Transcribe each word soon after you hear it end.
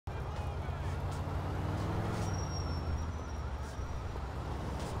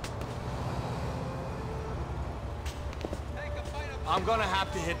I'm gonna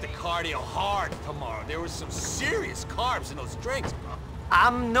have to hit the cardio hard tomorrow. There was some serious carbs in those drinks, bro.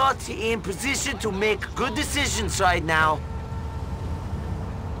 I'm not in position to make good decisions right now.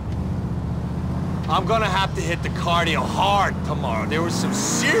 I'm gonna have to hit the cardio hard tomorrow. There was some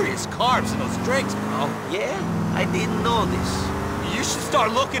serious carbs in those drinks, bro. Yeah? I didn't know this. You should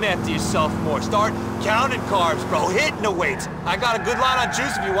start looking after yourself more. Start counting carbs, bro. Hitting the weights. I got a good line on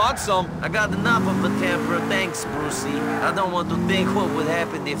juice if you want some. I got enough of the temper, thanks, Brucey. I don't want to think what would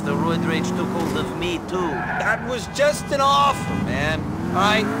happen if the roid rage took hold of me, too. That was just an offer, man. All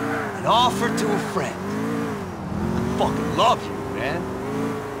right? An offer to a friend. I fucking love you, man.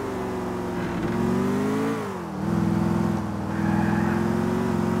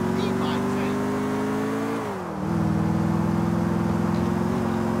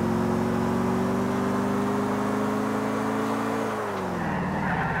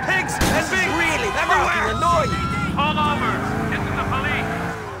 Pigs and big Really everywhere. fucking annoying. Pull over! This is the police!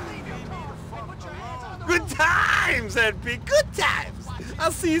 Good times, NP. Good times.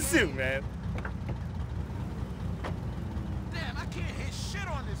 I'll see you soon, man.